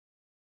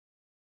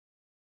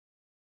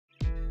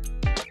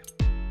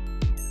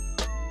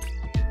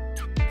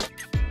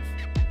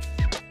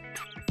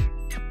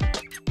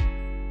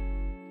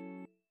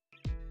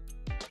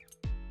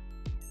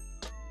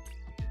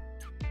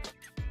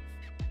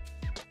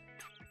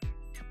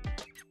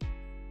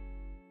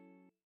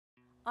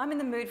I'm in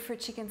the mood for a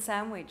chicken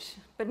sandwich,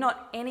 but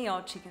not any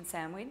old chicken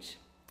sandwich.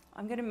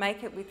 I'm going to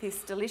make it with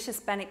this delicious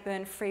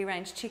Bannockburn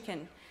free-range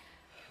chicken,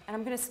 and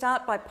I'm going to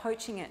start by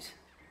poaching it.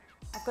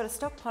 I've got a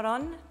stock pot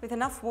on with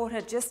enough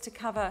water just to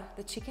cover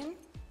the chicken.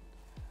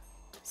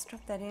 Just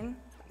drop that in.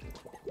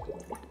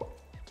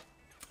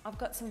 I've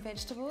got some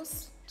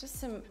vegetables, just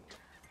some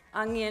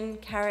onion,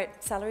 carrot,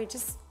 celery,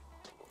 just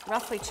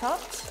roughly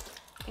chopped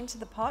into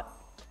the pot.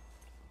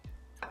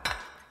 A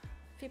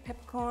few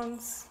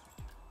peppercorns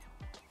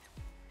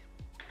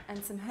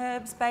and some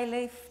herbs, bay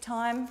leaf,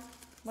 thyme,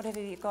 whatever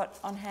you've got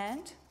on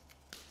hand.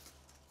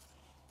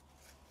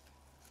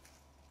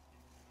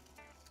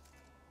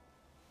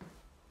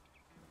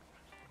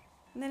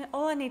 And then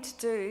all I need to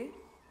do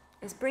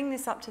is bring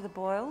this up to the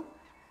boil,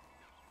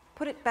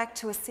 put it back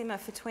to a simmer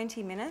for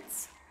 20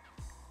 minutes,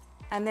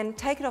 and then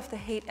take it off the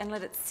heat and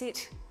let it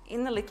sit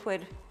in the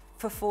liquid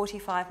for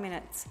 45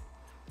 minutes.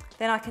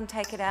 Then I can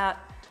take it out.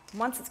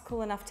 Once it's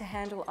cool enough to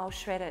handle, I'll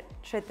shred it,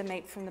 shred the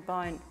meat from the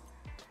bone.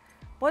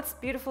 What's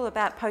beautiful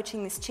about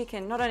poaching this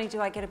chicken, not only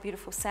do I get a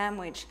beautiful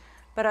sandwich,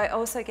 but I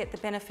also get the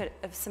benefit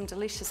of some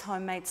delicious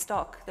homemade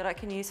stock that I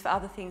can use for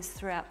other things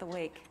throughout the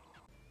week.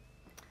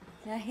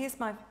 Now here's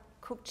my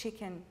cooked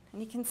chicken,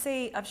 and you can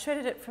see I've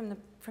shredded it from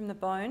the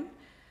bone.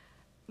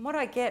 And what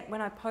I get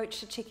when I poach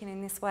the chicken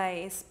in this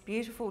way is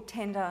beautiful,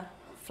 tender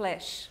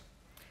flesh.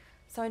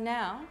 So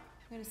now I'm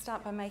going to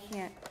start by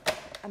making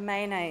a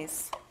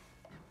mayonnaise.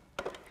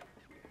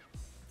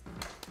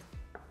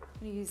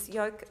 I'm going to use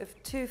yolk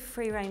of 2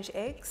 free-range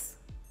eggs.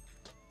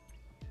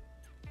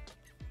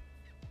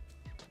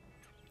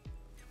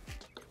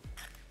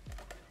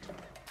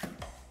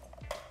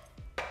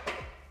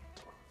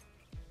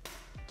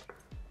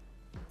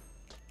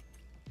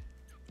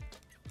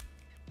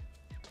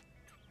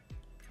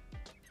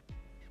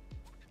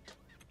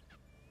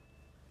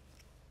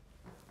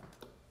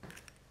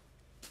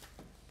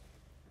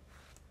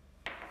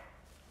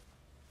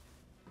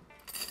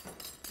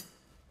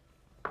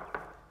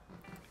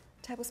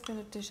 Tablespoon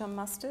of Dijon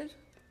mustard,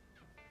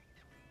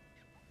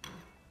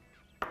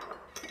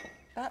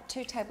 about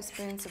 2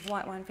 tablespoons of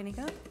white wine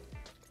vinegar,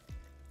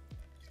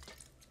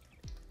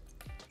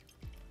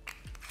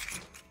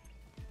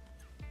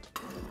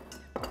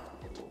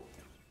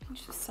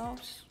 pinch of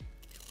salt,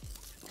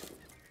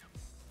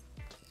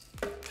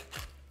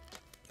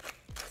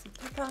 some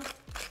pepper,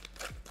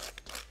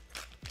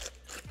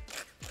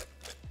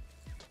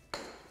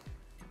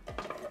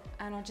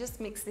 and I'll just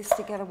mix this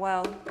together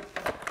well.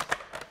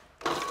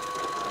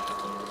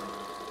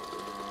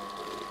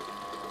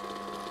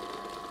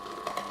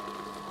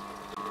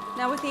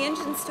 Now with the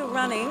engine still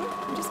running,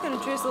 I'm just going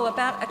to drizzle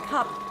about a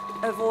cup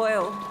of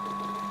oil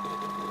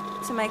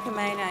to make a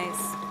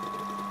mayonnaise.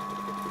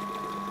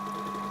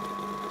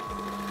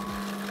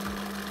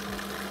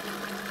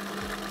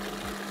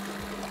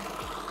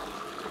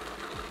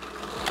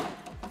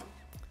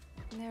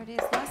 And there it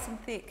is, nice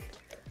and thick.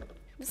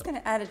 I'm just going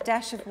to add a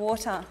dash of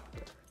water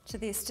to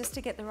this just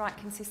to get the right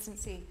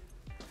consistency.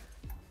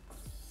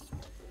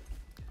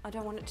 I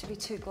don't want it to be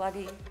too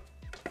gluggy.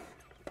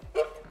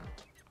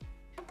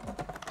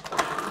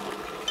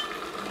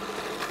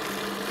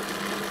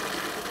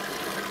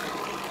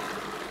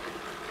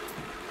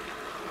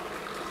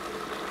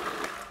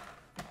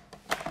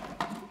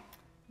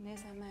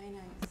 There's our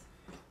mayonnaise.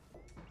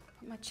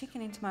 Put my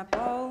chicken into my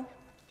bowl.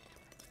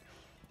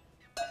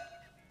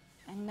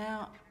 And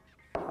now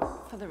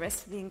for the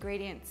rest of the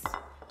ingredients.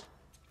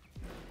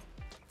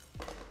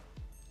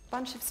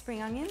 Bunch of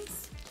spring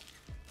onions,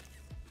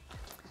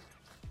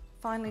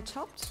 finely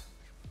chopped.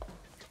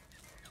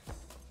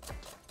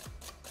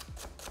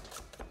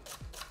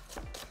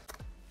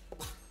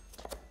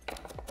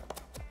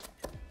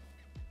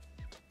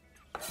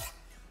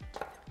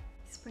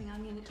 Spring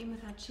onion in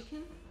with our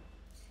chicken.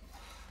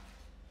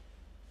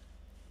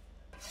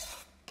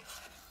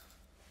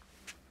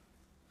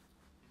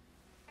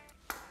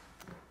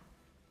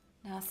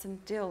 Now some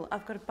dill.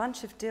 I've got a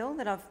bunch of dill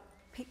that I've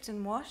picked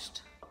and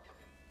washed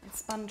and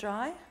spun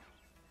dry.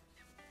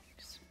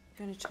 Just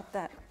going to chop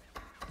that.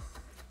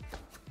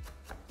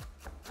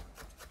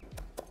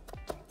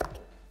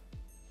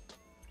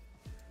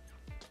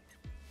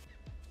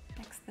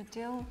 Next the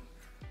dill.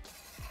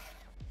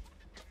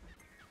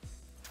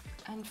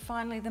 And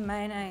finally the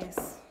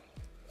mayonnaise.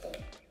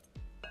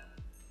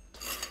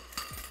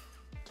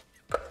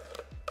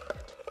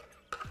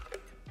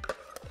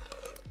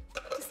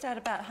 Just add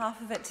about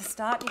half of it to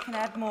start. You can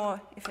add more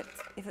if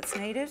it's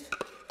needed.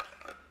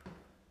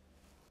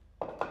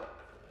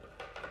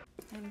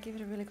 And give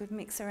it a really good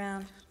mix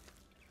around.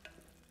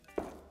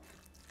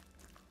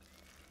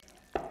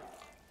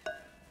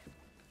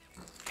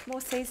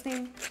 More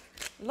seasoning,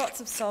 lots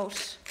of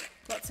salt,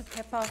 lots of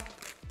pepper.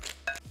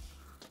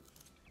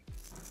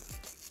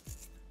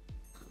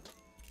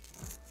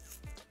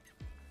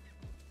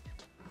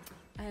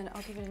 And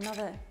I'll give it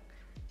another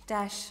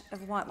dash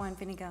of white wine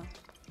vinegar.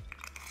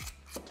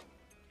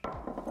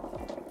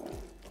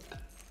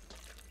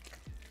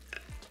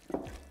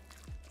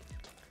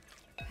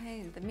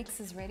 Okay, the mix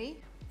is ready.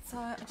 So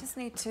I just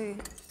need to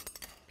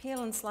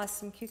peel and slice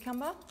some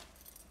cucumber.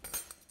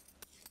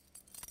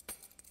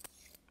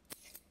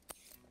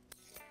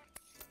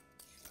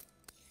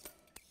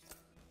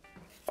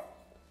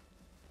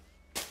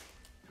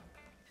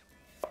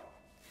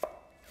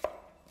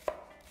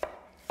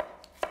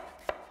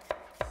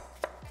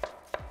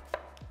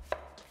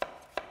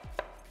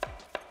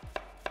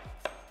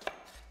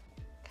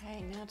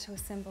 to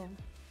assemble.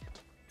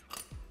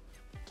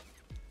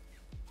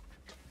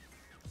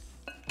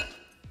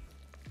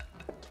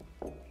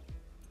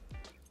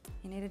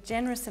 You need a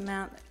generous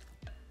amount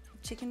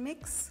of chicken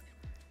mix.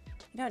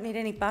 You don't need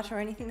any butter or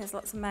anything, there's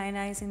lots of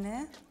mayonnaise in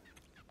there.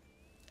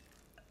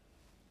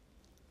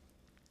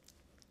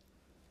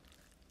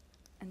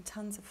 And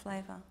tons of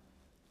flavour.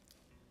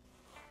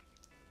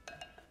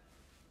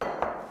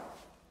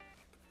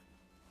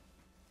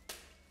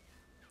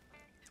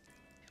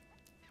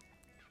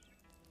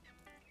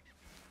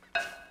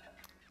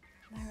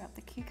 Layer up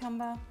the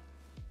cucumber.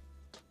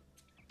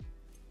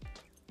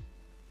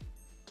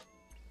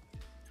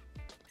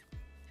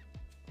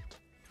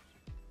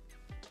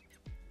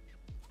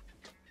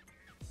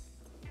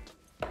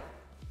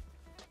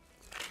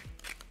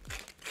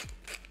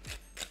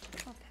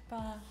 Hot pepper.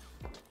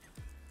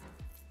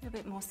 A little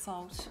bit more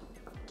salt.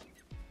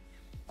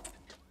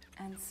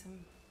 And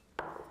some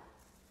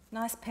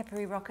nice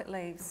peppery rocket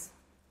leaves.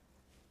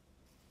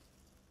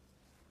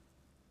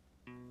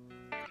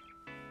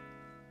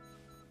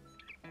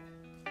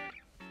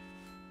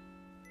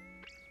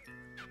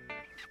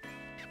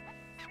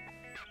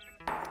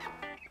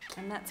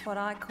 And that's what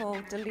I call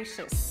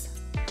delicious.